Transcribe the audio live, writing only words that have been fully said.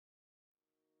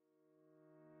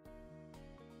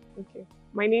Okay.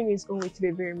 My name is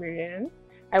Onwe Maryann.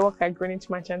 I work at Greenwich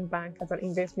Merchant Bank as an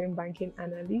investment banking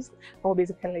analyst. What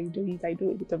basically I do is I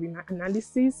do a bit of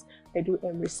analysis, I do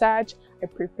research, I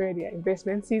prepare their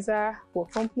investment teaser for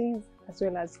companies as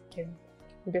well as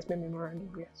investment memorandum.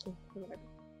 Yeah, so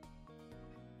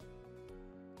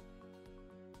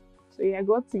yeah, I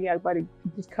got to hear about the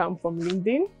bootcamp from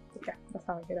LinkedIn. Yeah, that's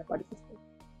how I heard about the system.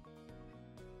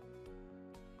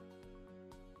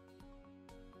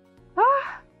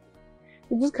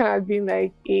 The bootcamp has been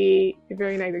like a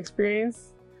very nice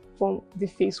experience from the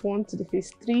phase 1 to the phase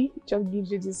 3. It just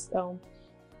gives you this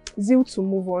zeal to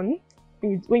move on.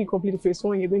 When you complete the phase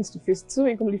 1, you're going to phase 2.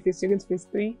 When you complete phase 2, you're going to phase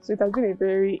 3. So it has been a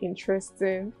very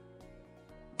interesting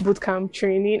bootcamp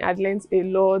training. I've learned a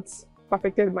lot,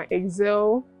 perfected my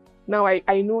Excel. Now I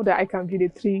know that I can build a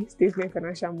 3-statement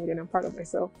financial model and I'm proud of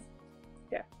myself.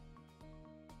 Yeah.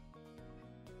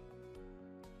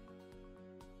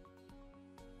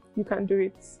 You can do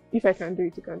it. If I can do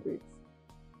it, you can do it.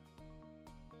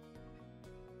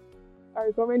 I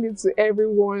recommend it to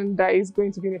everyone that is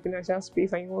going to be in the financial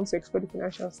space and you want to explore the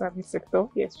financial service sector.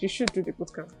 Yes, you should do the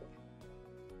bootcamp.